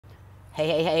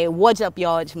Hey, what's up,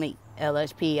 y'all? It's me,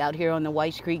 LSP, out here on the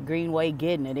White Creek Greenway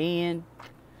getting it in.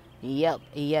 Yep,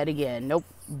 yet again. Nope,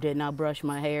 did not brush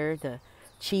my hair. The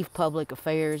Chief Public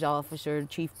Affairs Officer,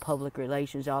 Chief Public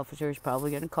Relations Officer is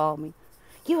probably going to call me.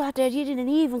 You out there, you didn't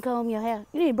even comb your hair.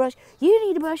 You need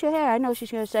to brush your hair. I know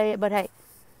she's going to say it, but hey,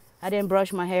 I didn't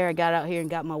brush my hair. I got out here and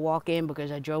got my walk in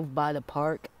because I drove by the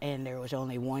park and there was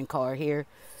only one car here.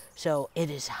 So it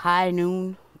is high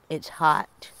noon. It's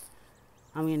hot.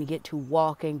 I'm going to get to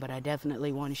walking, but I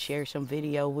definitely want to share some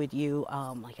video with you.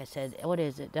 Like I said, what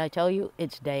is it? Did I tell you?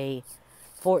 It's day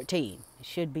 14. It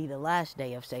should be the last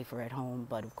day of Safer at Home,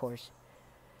 but of course,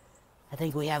 I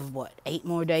think we have, 8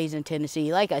 more days in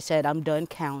Tennessee. Like I said, I'm done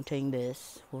counting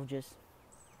this.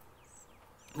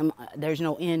 There's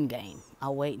no end game.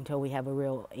 I'll wait until we have a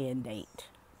real end date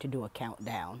to do a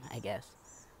countdown, I guess.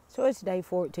 So it's day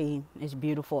 14. It's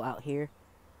beautiful out here.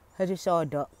 I just saw a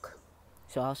duck.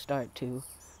 So I'll start to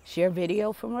share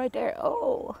video from right there.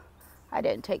 Oh, I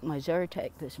didn't take my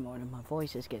Zyrtec this morning. My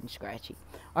voice is getting scratchy.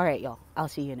 All right, y'all. I'll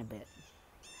see you in a bit.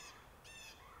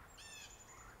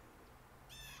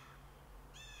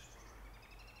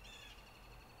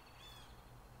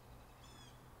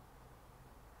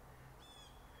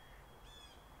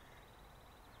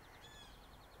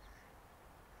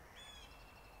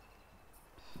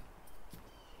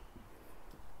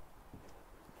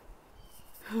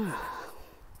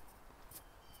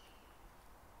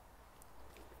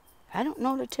 I don't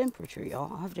know the temperature,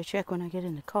 y'all. I'll have to check when I get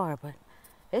in the car, but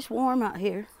it's warm out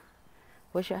here.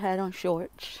 Wish I had on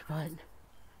shorts, but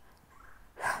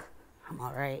I'm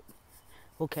all right.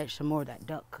 We'll catch some more of that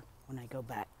duck when I go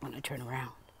back, when I turn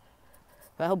around.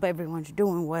 But I hope everyone's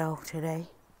doing well today.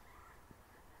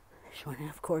 Just want to,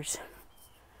 of course,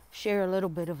 share a little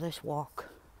bit of this walk.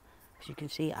 As you can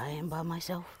see, I am by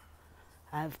myself.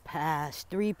 I've passed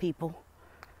 3 people.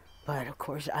 But of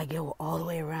course, I go all the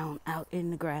way around out in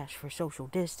the grass for social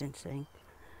distancing.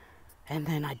 And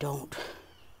then I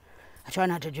try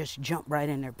not to just jump right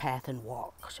in their path and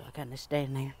walk. So I kind of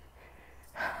stand there.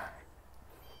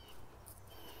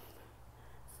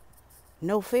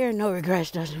 No fear, no regrets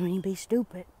doesn't mean be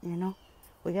stupid, you know.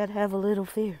 We got to have a little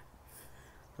fear.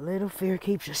 A little fear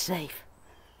keeps us safe.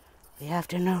 We have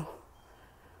to know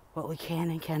what we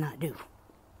can and cannot do.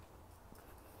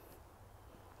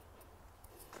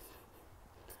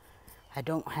 I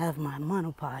don't have my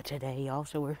monopod today, y'all,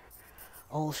 so we're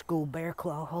old school bear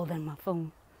claw holding my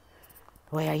phone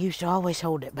the way I used to always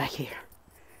hold it back here.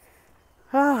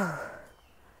 Oh,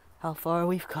 how far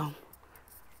we've come.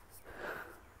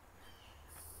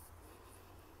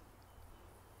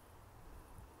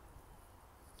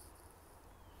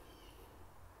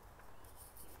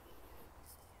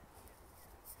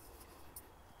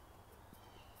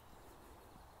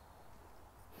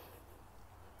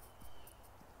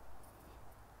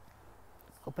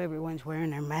 Hope everyone's wearing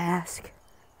their mask.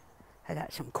 I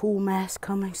got some cool masks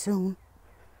coming soon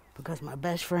because my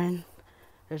best friend,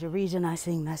 there's a reason I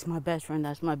sing That's My Best Friend,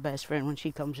 That's My Best Friend when she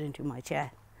comes into my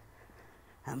chat.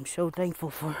 I'm so thankful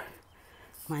for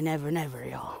my never,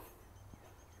 y'all.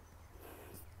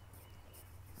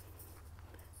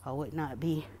 I would not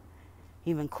be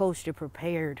even close to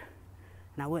prepared,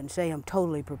 and I wouldn't say I'm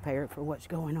totally prepared for what's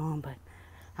going on, but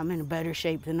I'm in a better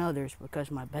shape than others because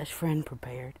my best friend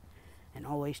prepared and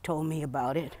always told me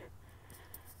about it.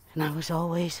 And I was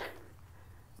always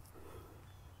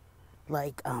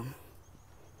like,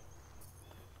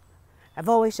 I've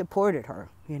always supported her,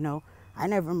 you know. I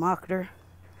never mocked her.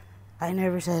 I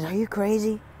never said, are you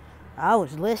crazy? I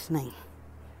was listening,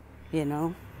 you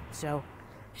know. So,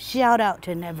 shout out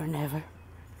to Never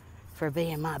for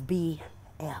being my BFF,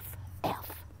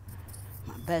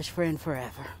 my best friend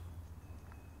forever.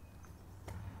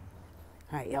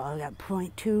 All right, y'all, I got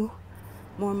 0.2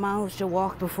 more miles to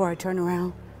walk before I turn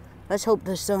around. Let's hope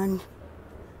the sun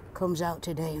comes out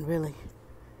today and really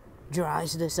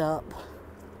dries this up.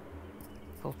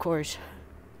 Of course,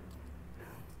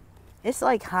 it's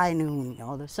like high noon,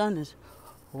 y'all. The sun is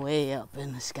way up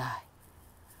in the sky.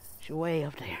 It's way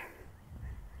up there.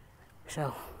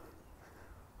 So,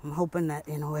 I'm hoping that,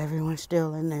 you know, everyone's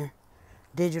still in their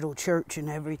digital church and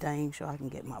everything so I can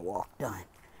get my walk done.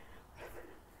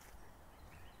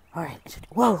 All right.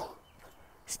 Whoa.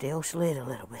 Still slid a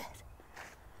little bit.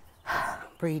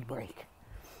 Breathe break.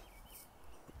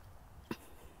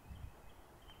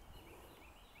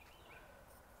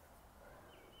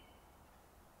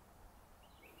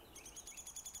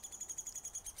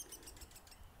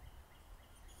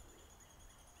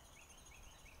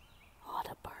 Oh,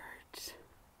 the birds.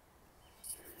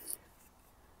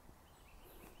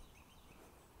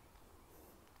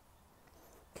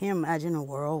 Can you imagine a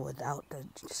world without the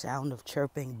sound of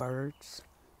chirping birds?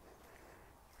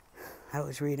 I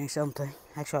was reading something.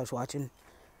 Actually, I was watching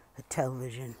a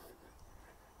television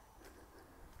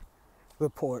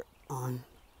report on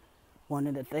one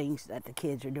of the things that the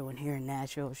kids are doing here in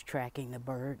Nashville is tracking the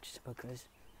birds, because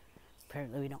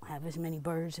apparently we don't have as many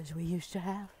birds as we used to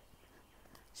have.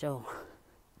 So,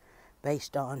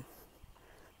 based on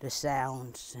the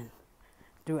sounds and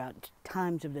throughout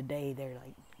times of the day, they're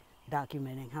like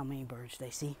documenting how many birds they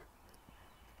see.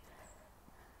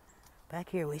 Back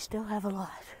here, we still have a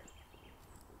lot.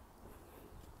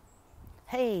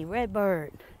 Hey,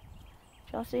 redbird.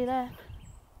 Did y'all see that?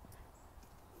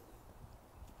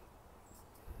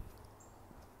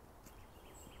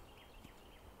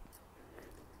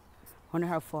 Wonder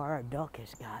how far our duck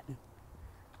has gotten.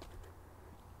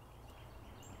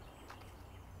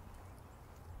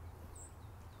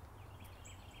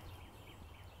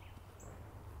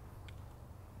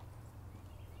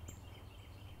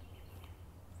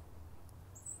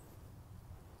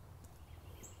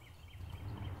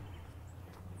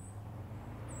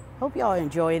 Hope y'all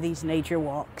enjoy these nature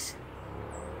walks.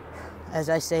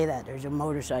 As I say that, there's a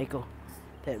motorcycle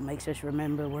that makes us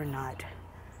remember we're not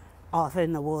off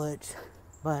in the woods.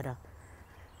 But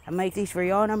I make these for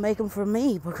y'all, and I make them for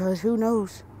me, because who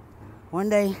knows, one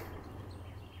day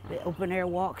the open air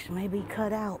walks may be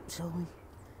cut out, so we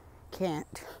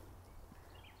can't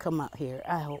come out here.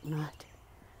 I hope not.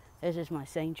 This is my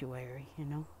sanctuary, you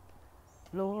know.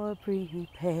 Lord,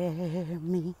 prepare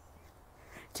me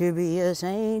to be a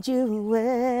sanctuary,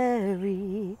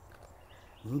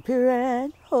 pure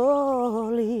and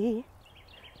holy,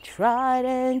 tried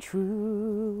and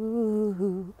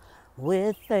true.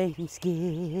 With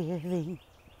thanksgiving,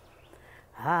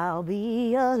 I'll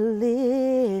be a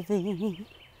living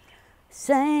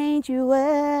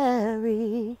sanctuary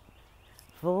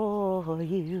for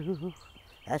you.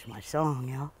 That's my song,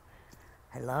 y'all.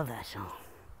 I love that song. All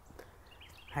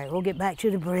right, we'll get back to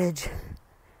the bridge.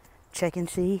 Check and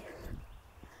see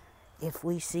if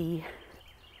we see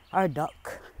our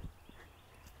duck.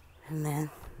 And then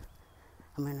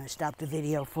I'm going to stop the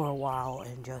video for a while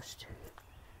and just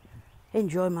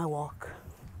enjoy my walk.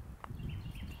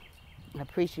 I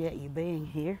appreciate you being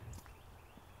here.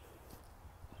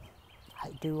 I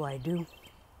do.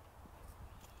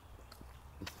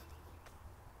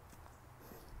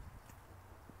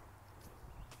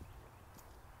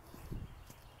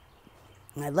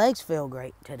 My legs feel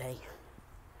great today.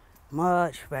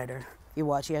 Much better. If you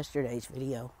watch yesterday's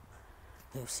video,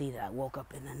 you'll see that I woke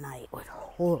up in the night with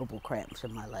horrible cramps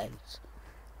in my legs.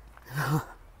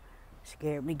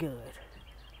 Scared me good.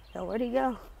 So where'd he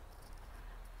go?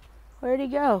 Where'd he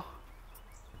go?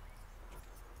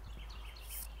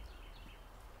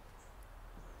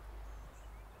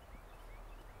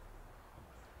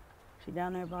 Is he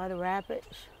down there by the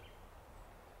rapids?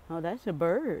 Oh, that's a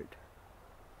bird.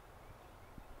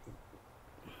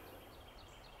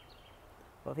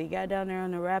 Well, if he got down there on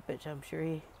the rapids, I'm sure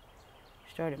he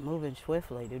started moving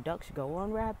swiftly. Do ducks go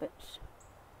on rapids?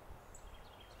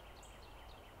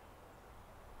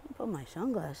 Put my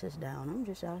sunglasses down. I'm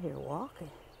just out here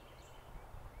walking.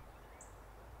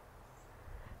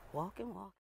 Walking.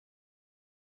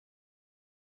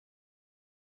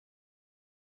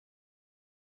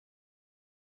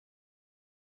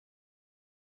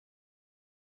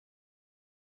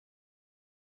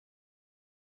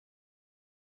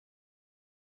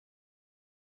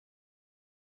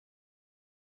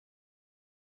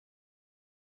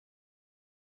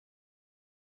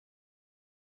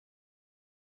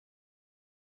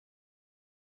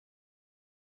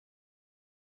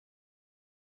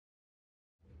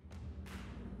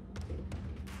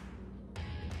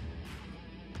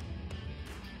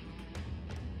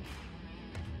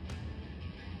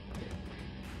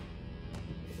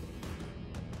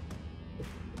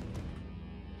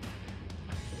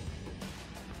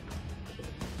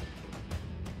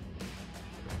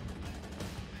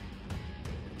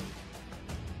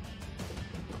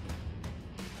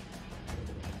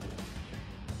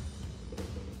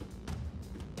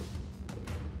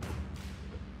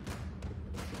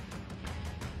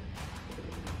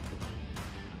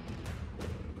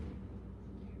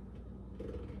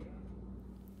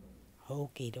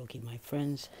 Okie dokie, my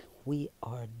friends, we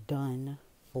are done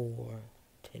for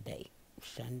today,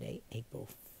 Sunday, April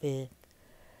 5th.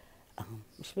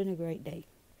 It's been a great day,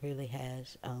 really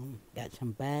has. Got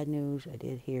some bad news. I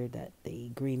did hear that the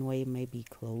Greenway may be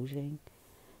closing,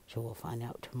 so we'll find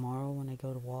out tomorrow when I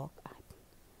go to walk.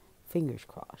 Fingers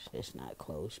crossed it's not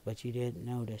closed, but you didn't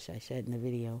notice. I said in the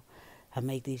video, I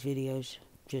make these videos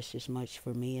just as much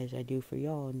for me as I do for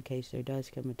y'all, in case there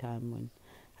does come a time when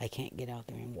I can't get out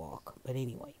there and walk. But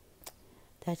anyway,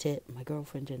 that's it. My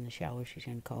girlfriend's in the shower. She's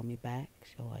going to call me back.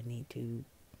 So I need to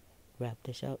wrap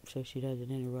this up so she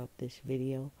doesn't interrupt this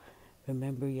video.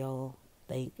 Remember, y'all,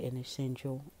 thank an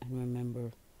essential. And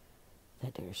remember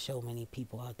that there are so many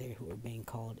people out there who are being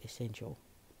called essential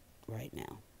right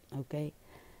now. Okay?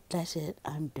 That's it.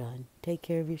 I'm done. Take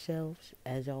care of yourselves.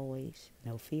 As always,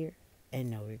 no fear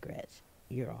and no regrets.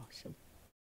 You're awesome.